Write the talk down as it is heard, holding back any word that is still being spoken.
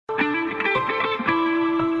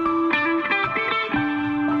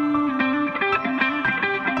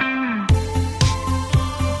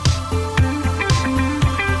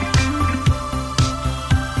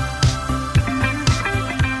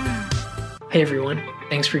Hey everyone,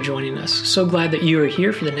 thanks for joining us. So glad that you are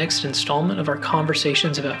here for the next installment of our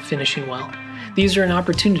conversations about finishing well. These are an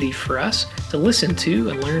opportunity for us to listen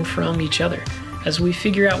to and learn from each other as we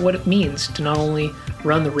figure out what it means to not only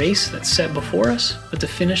run the race that's set before us, but to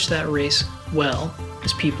finish that race well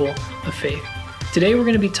as people of faith. Today we're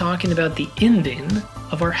going to be talking about the ending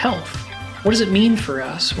of our health. What does it mean for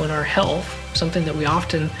us when our health, something that we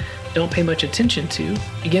often don't pay much attention to,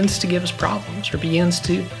 begins to give us problems or begins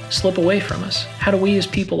to slip away from us? How do we as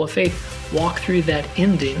people of faith walk through that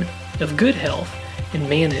ending of good health and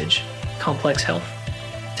manage complex health?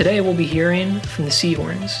 Today we'll be hearing from the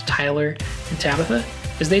Seahorns, Tyler and Tabitha,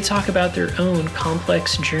 as they talk about their own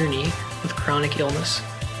complex journey with chronic illness.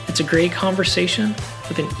 It's a great conversation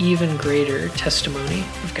with an even greater testimony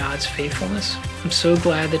of God's faithfulness. I'm so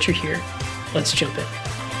glad that you're here. Let's jump in.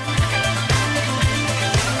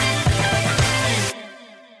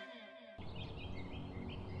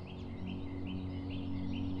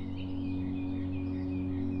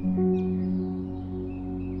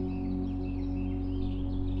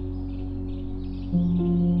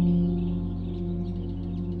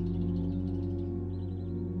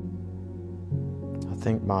 I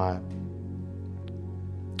think my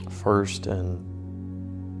first and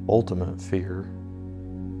ultimate fear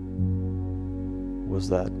was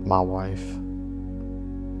that my wife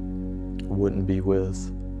wouldn't be with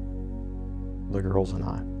the girls and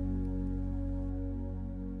I.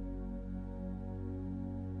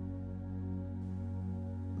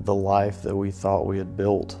 The life that we thought we had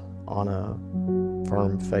built on a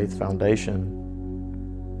firm faith foundation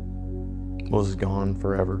was gone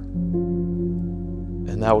forever.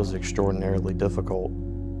 And that was extraordinarily difficult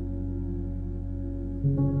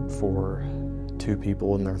for two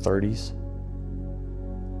people in their 30s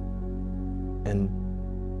and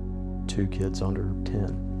two kids under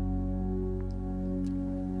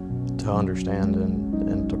 10 to understand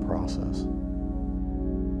and to process.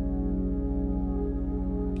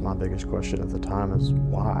 My biggest question at the time is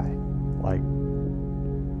why?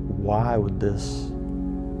 Why would this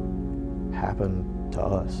happen to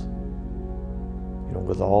us? You know,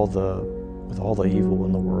 with all the evil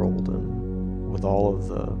in the world and with all of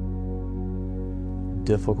the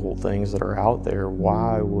difficult things that are out there,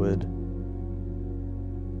 why would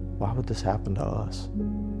this happen to us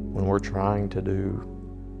when we're trying to do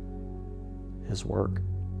His work?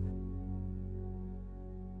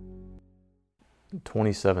 In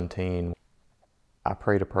 2017, I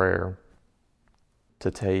prayed a prayer to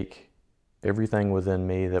take everything within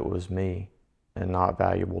me that was me and not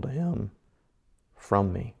valuable to Him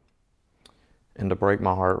from me, and to break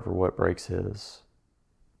my heart for what breaks His,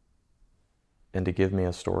 and to give me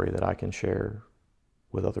a story that I can share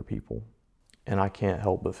with other people. And I can't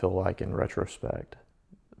help but feel like in retrospect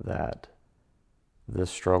that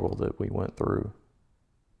this struggle that we went through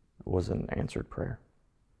was an answered prayer.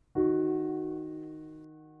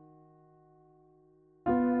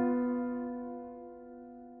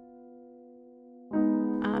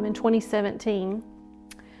 In 2017,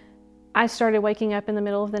 I started waking up in the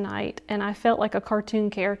middle of the night and I felt like a cartoon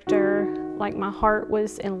character, like my heart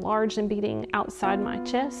was enlarged and beating outside my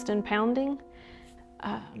chest and pounding.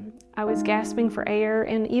 I was gasping for air,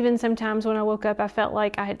 and even sometimes when I woke up I felt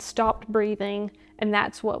like I had stopped breathing, and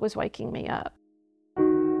that's what was waking me up.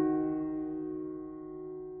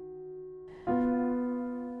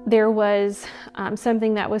 There was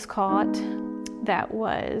something that was caught that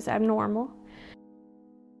was abnormal.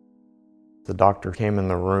 The doctor came in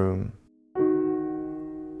the room.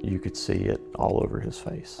 You could see it all over his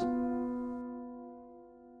face.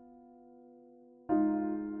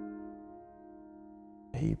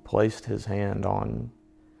 He placed his hand on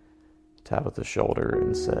Tabitha's shoulder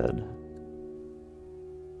and said,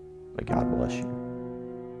 "May God bless you."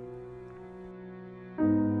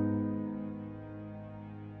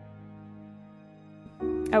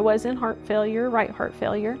 I was in heart failure, right heart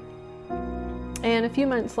failure. And a few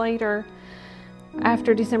months later,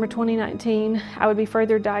 after December 2019, I would be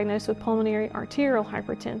further diagnosed with pulmonary arterial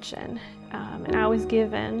hypertension. And I was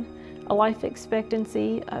given a life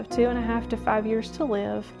expectancy of 2.5 to 5 years to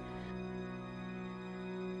live.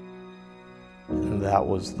 And that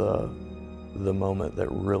was the moment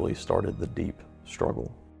that really started the deep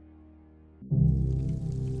struggle.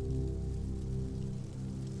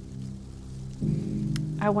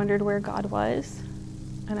 I wondered where God was,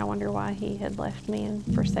 and I wondered why He had left me and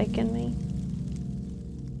forsaken me.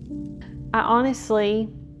 I honestly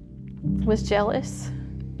was jealous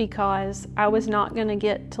because I was not going to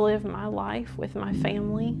get to live my life with my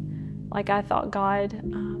family like I thought God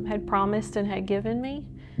had promised and had given me,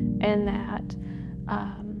 and that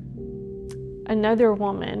another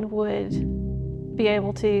woman would be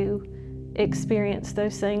able to experience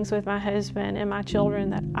those things with my husband and my children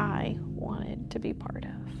that I wanted to be part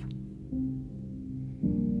of.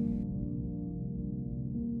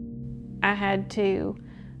 I had to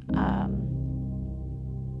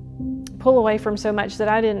pull away from so much that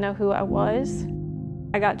I didn't know who I was.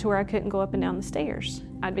 I got to where I couldn't go up and down the stairs.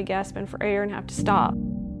 I'd be gasping for air and have to stop.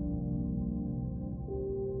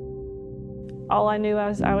 All I knew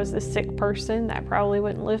I was this sick person that probably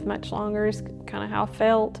wouldn't live much longer is kind of how I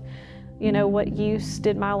felt. You know, what use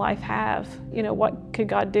did my life have? You know, what could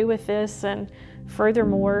God do with this? And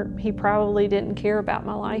furthermore, he probably didn't care about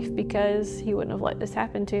my life because he wouldn't have let this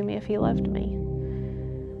happen to me if he loved me.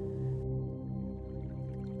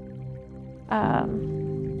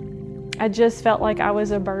 I just felt like I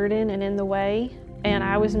was a burden and in the way, and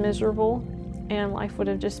I was miserable, and life would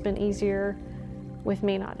have just been easier with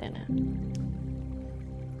me not in it.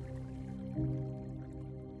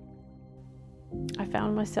 I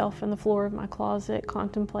found myself on the floor of my closet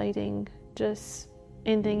contemplating just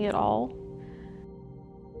ending it all.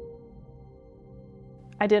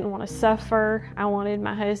 I didn't want to suffer. I wanted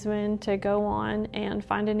my husband to go on and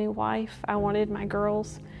find a new wife. I wanted my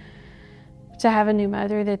girls to have a new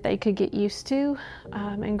mother that they could get used to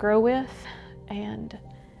and grow with. And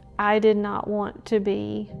I did not want to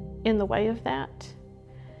be in the way of that.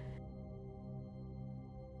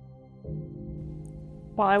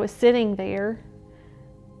 While I was sitting there,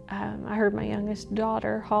 I heard my youngest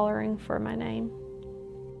daughter hollering for my name.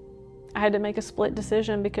 I had to make a split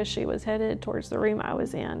decision because she was headed towards the room I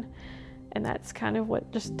was in, and that's kind of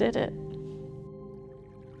what just did it.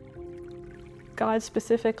 God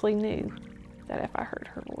specifically knew that if I heard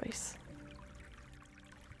her voice.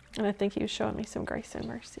 And I think he was showing me some grace and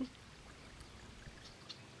mercy.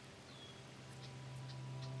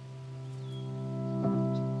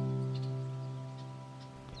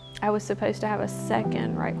 I was supposed to have a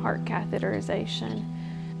second right heart catheterization.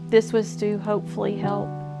 This was to hopefully help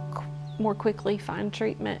more quickly find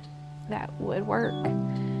treatment that would work.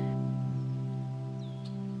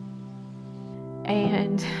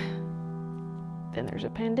 And then there's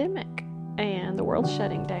a pandemic and the world's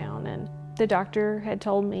shutting down, and the doctor had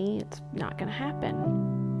told me it's not going to happen.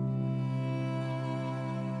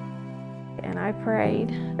 And I prayed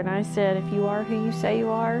and I said, if you are who you say you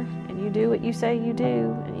are and you do what you say you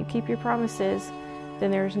do and you keep your promises,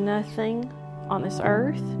 then there's nothing on this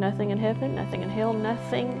earth, nothing in heaven, nothing in hell,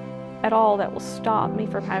 nothing at all that will stop me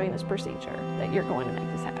from having this procedure, that you're going to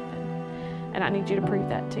make this happen. And I need you to prove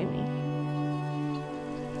that to me.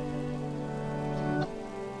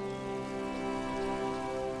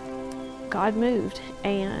 God moved,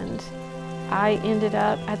 and I ended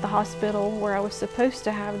up at the hospital where I was supposed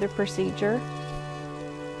to have the procedure.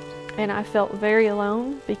 And I felt very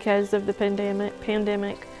alone because of the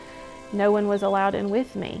pandemic. No one was allowed in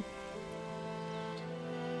with me.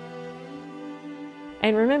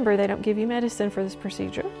 And remember, they don't give you medicine for this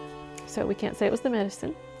procedure, so we can't say it was the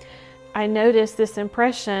medicine. I noticed this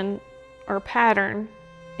impression or pattern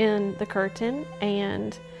in the curtain,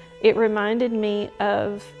 and it reminded me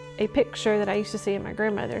of a picture that I used to see in my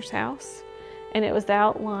grandmother's house. And it was the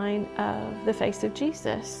outline of the face of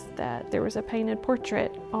Jesus, that there was a painted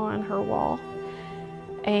portrait on her wall.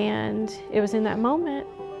 And it was in that moment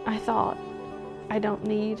I thought, I don't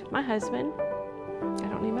need my husband, I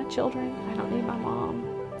don't need my children, I don't need my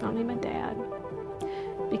mom, I don't need my dad,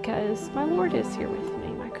 because my Lord is here with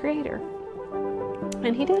me, my Creator.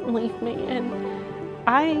 And he didn't leave me, and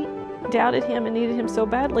I doubted him and needed him so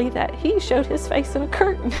badly that he showed his face in a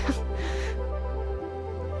curtain.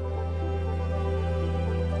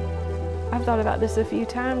 I've thought about this a few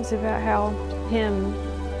times, about how him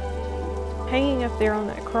hanging up there on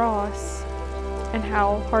that cross and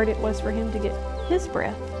how hard it was for him to get his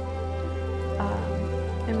breath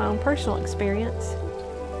in my own personal experience,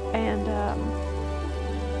 and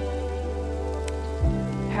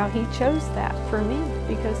how he chose that for me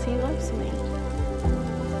because he loves me.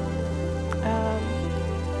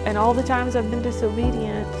 And all the times I've been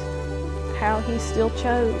disobedient, how he still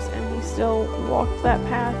chose and he still walked that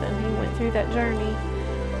path and he went through that journey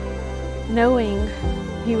knowing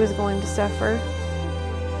he was going to suffer.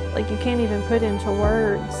 Like, you can't even put into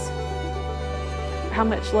words how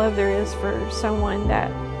much love there is for someone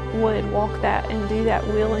that would walk that and do that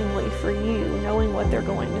willingly for you, knowing what they're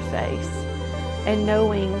going to face and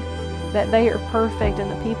knowing that they are perfect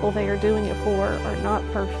and the people they are doing it for are not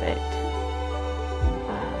perfect.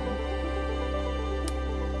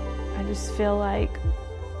 I just feel like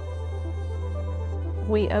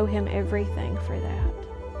we owe him everything for that,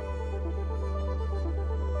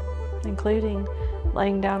 including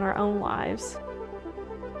laying down our own lives.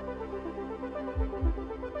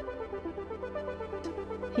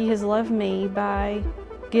 He has loved me by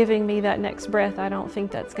giving me that next breath I don't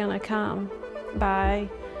think that's going to come, by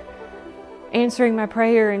answering my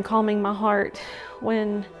prayer and calming my heart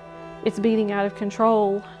when it's beating out of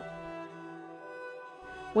control,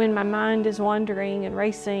 when my mind is wandering and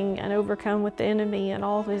racing and overcome with the enemy and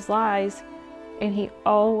all of his lies. And he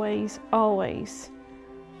always, always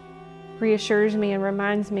reassures me and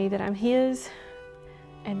reminds me that I'm his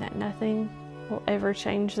and that nothing will ever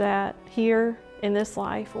change that here in this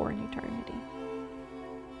life or in eternity.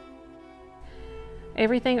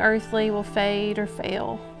 Everything earthly will fade or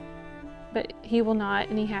fail, but he will not,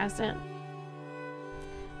 and he hasn't.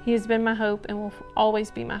 He has been my hope and will always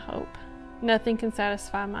be my hope. Nothing can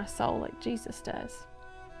satisfy my soul like Jesus does.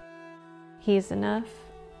 He is enough,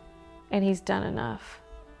 and he's done enough.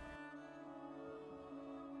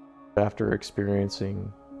 After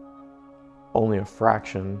experiencing only a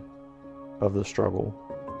fraction of the struggle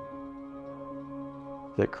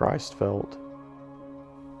that Christ felt,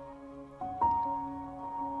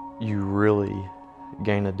 you really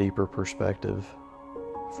gain a deeper perspective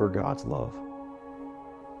for God's love.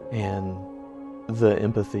 And the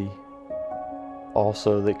empathy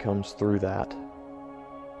also that comes through that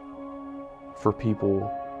for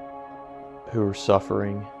people who are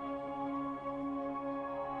suffering,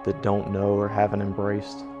 that don't know or haven't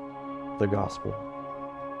embraced the gospel.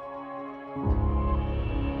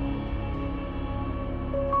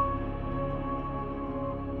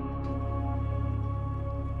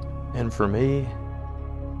 And for me,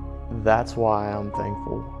 that's why I'm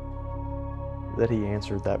thankful that he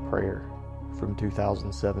answered that prayer from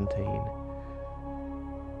 2017,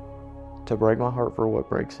 to break my heart for what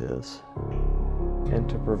breaks his, and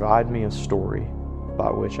to provide me a story by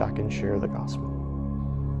which I can share the gospel.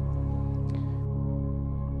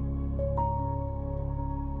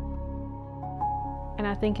 And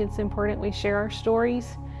I think it's important we share our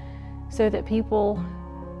stories so that people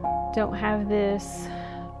don't have this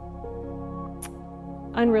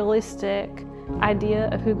unrealistic idea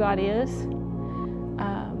of who God is,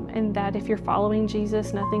 and that if you're following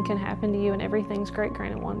Jesus, nothing can happen to you and everything's great,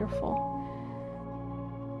 grand, and wonderful.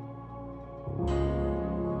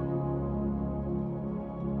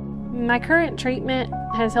 My current treatment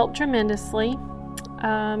has helped tremendously.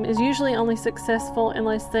 Is usually only successful in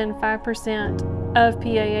less than 5% of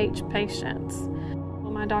PAH patients.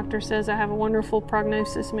 My doctor says I have a wonderful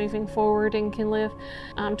prognosis moving forward and can live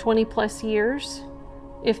 20 plus years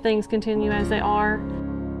if things continue as they are.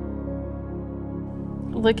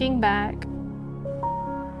 Looking back,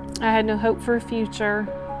 I had no hope for a future,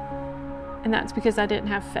 and that's because I didn't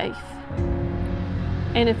have faith.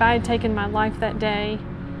 And if I had taken my life that day,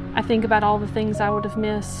 I think about all the things I would have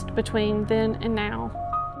missed between then and now,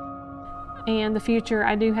 and the future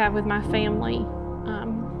I do have with my family.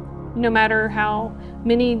 No matter how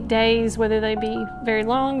many days, whether they be very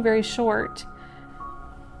long, very short,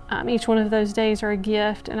 each one of those days are a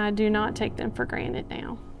gift, and I do not take them for granted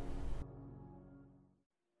now.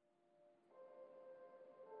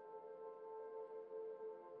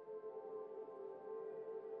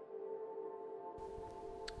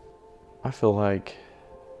 I feel like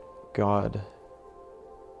God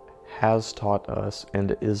has taught us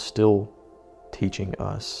and is still teaching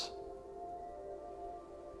us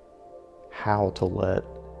how to let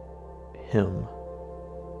him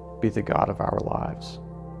be the God of our lives,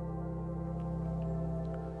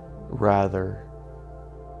 rather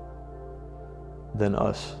than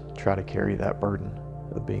us try to carry that burden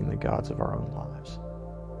of being the gods of our own lives.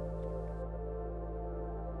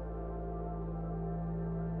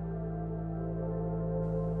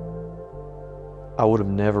 I would have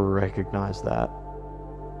never recognized that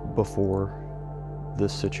before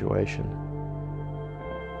this situation,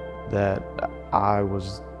 that I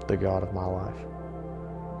was the God of my life.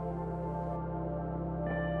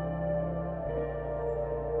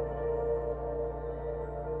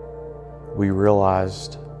 We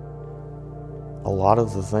realized a lot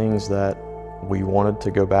of the things that we wanted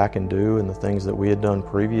to go back and do and the things that we had done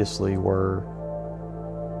previously were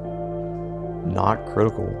not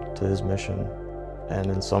critical to his mission, and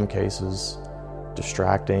in some cases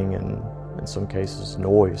distracting, and in some cases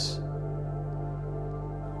noise.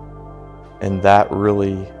 And that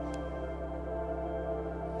really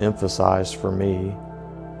emphasized for me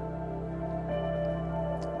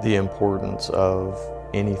the importance of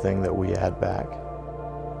anything that we add back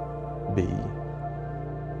be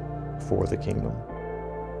for the kingdom.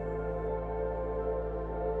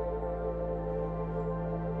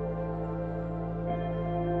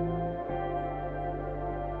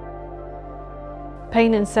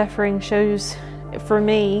 Pain and suffering shows, for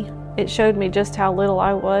me, it showed me just how little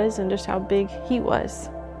I was and just how big he was.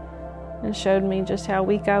 and showed me just how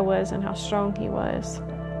weak I was and how strong He was.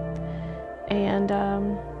 And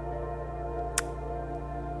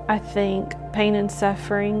I think pain and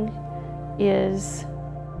suffering is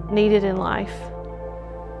needed in life,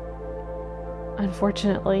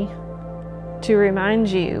 unfortunately, to remind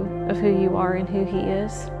you of who you are and who He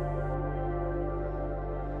is.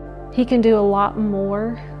 He can do a lot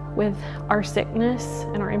more with our sickness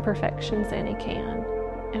and our imperfections than He can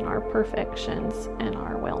in our perfections and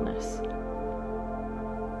our wellness.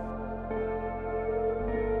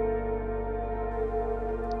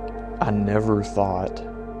 I never thought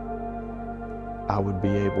I would be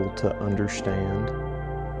able to understand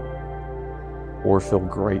or feel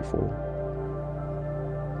grateful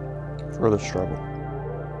for the struggle.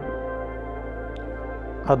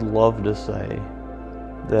 I'd love to say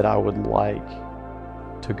that I would like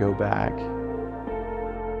to go back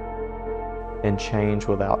and change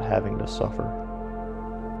without having to suffer.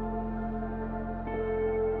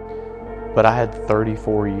 But I had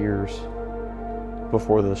 34 years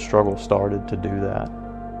before the struggle started to do that.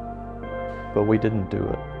 But we didn't do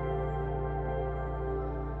it.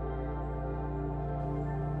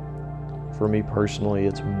 For me personally,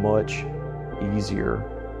 it's much easier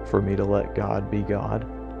for me to let God be God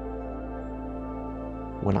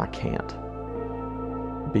when I can't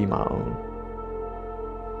be my own.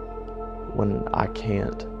 When I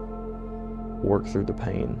can't work through the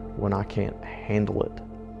pain, when I can't handle it.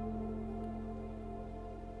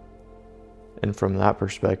 And from that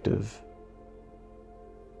perspective,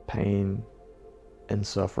 pain and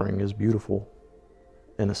suffering is beautiful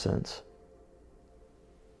in a sense.